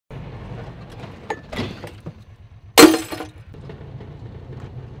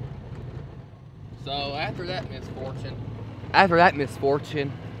So after that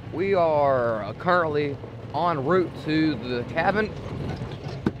misfortune, we are currently en route to the cabin.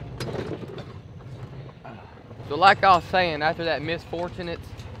 So like I was saying, after that misfortunate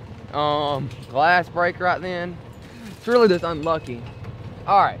glass break right then, it's really just unlucky.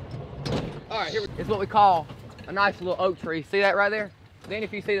 All right, here it's what we call a nice little oak tree. See that right there? Then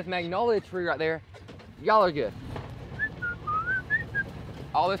if you see this magnolia tree right there, y'all are good.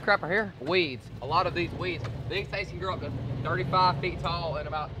 All this crap right here, weeds. A lot of these weeds. These things can grow up to 35 feet tall and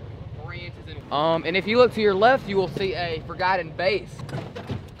about 3 inches in. And if you look to your left, you will see a forgotten base.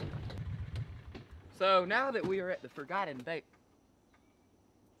 So now that we are at the forgotten base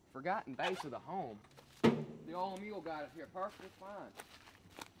of the home, the old mule got us here perfectly fine.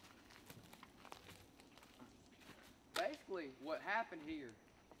 Basically, what happened here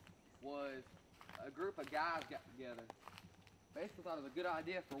was a group of guys got together. Basically thought it was a good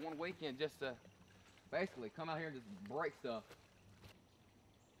idea for one weekend just to basically come out here and just break stuff.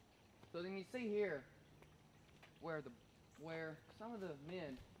 So then you see here where some of the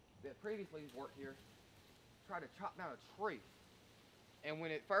men that previously worked here tried to chop down a tree. And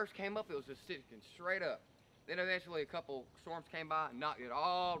when it first came up, it was just sticking straight up. Then eventually a couple storms came by and knocked it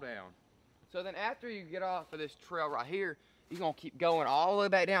all down. So then after you get off of this trail right here, you're gonna keep going all the way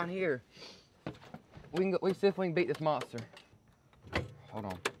back down here. We see if we can beat this monster. Hold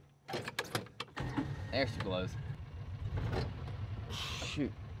on. There she blows.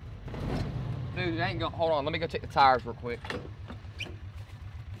 Shoot. Dude, it ain't gonna, hold on, let me go check the tires real quick.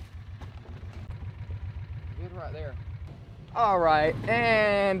 Good right there. All right,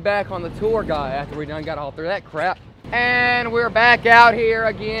 and back on the tour, guy, after we done got all through that crap. And we're back out here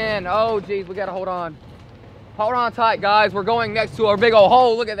again. Oh, geez, we gotta hold on. Hold on tight, guys. We're going next to our big old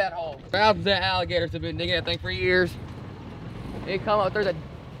hole. Look at that hole. Thousands of alligators have been digging that thing for years. They come up through the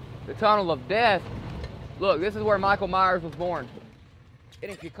tunnel of death. Look, this is where Michael Myers was born.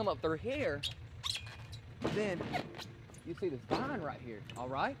 And if you come up through here, then you see this vine right here, all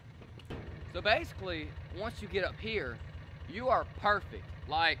right? So basically, once you get up here, you are perfect.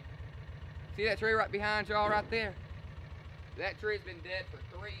 Like, see that tree right behind y'all right there? That tree's been dead for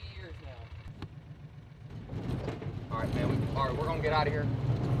 3 years now. All right, man, we're gonna get out of here.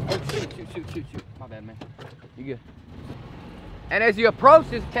 Oh, shoot. My bad, man. You good? And as you approach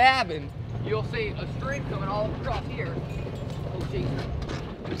this cabin, you'll see a stream coming all across here. Oh, jeez.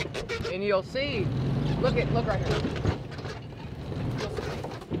 And you'll see, look right here.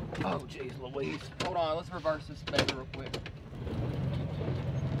 Oh, jeez Louise. Hold on, let's reverse this baby real quick.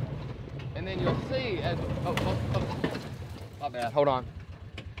 And then you'll see as, oh. My bad, hold on.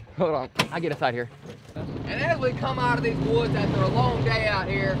 I get us out here. And as we come out of these woods after a long day out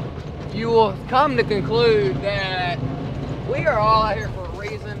here, you will come to conclude that we are all out here for a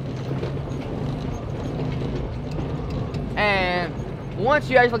reason. And once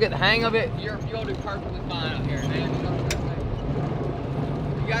you actually get the hang of it, you'll do perfectly fine out here, man. You know what I'm trying to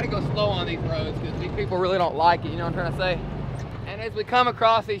say? You gotta go slow on these roads because these people really don't like it, you know what I'm trying to say? And as we come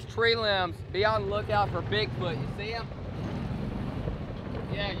across these tree limbs, be on the lookout for Bigfoot. You see him?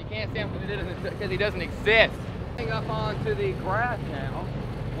 Yeah, you can't see him because he doesn't exist. Up onto the grass now,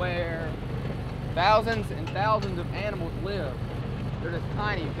 where thousands and thousands of animals live. They're just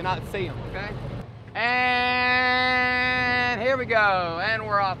tiny, you cannot see them, okay? And here we go, and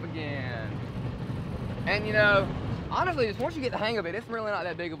we're off again. And you know, honestly, just once you get the hang of it, it's really not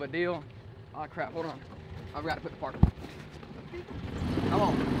that big of a deal. Oh crap, hold on. I've got to put the park. Come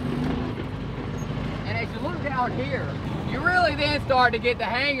on. And as you look down here, you really then start to get the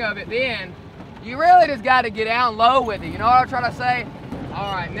hang of it then. You really just got to get down low with it, you know what I'm trying to say?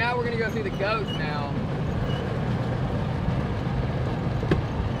 All right, now we're gonna go see the goats now.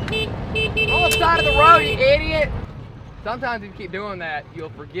 On the side of the road, you idiot. Sometimes if you keep doing that, you'll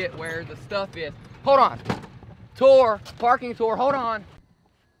forget where the stuff is. Hold on. Parking tour, hold on. You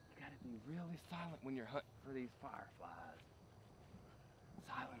gotta be really silent when you're hunting for these fireflies.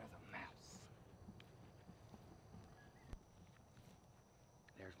 Silent as a mouse.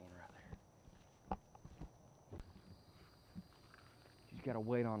 There's one right there. You just gotta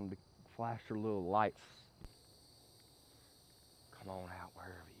wait on them to flash their little lights. Come on out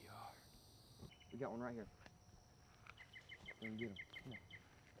wherever you are. We got one right here. We're gonna get him. Come on.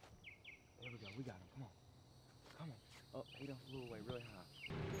 There we go. We got him. Come on. Come on. Oh, he dumped a little way really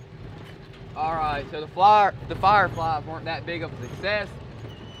high. All right. So the fireflies weren't that big of a success.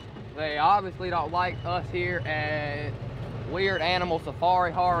 They obviously don't like us here at Weird Animal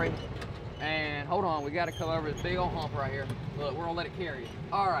Safari Hari. And hold on, we got to come over this big old hump right here. Look, we're gonna let it carry it.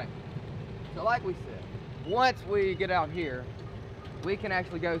 All right. So like we said, once we get out here, we can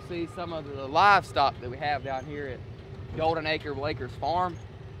actually go see some of the livestock that we have down here at Golden Acre Lakers Farm.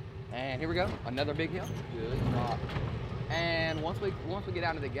 And here we go, another big hill. Good drop. And once we get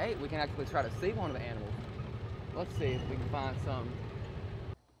out to the gate, we can actually try to see one of the animals. Let's see if we can find some.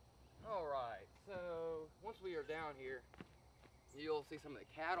 All right, so once we are down here, you'll see some of the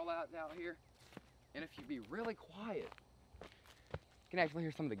cattle out here. And if you be really quiet, you can actually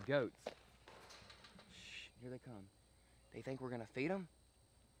hear some of the goats. Shh, here they come. They think we're gonna feed them,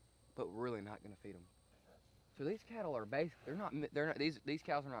 but we're really not gonna feed them. So these cattle are these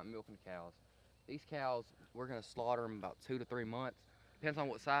cows are not milking cows. These cows, we're gonna slaughter them about 2 to 3 months. Depends on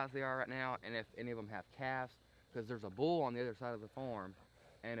what size they are right now, and if any of them have calves, because there's a bull on the other side of the farm,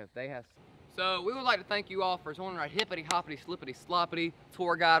 and if they have. So we would like to thank you all for joining our hippity hoppity slippity sloppity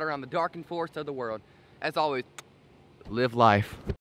tour guide around the darkened forest of the world. As always, live life.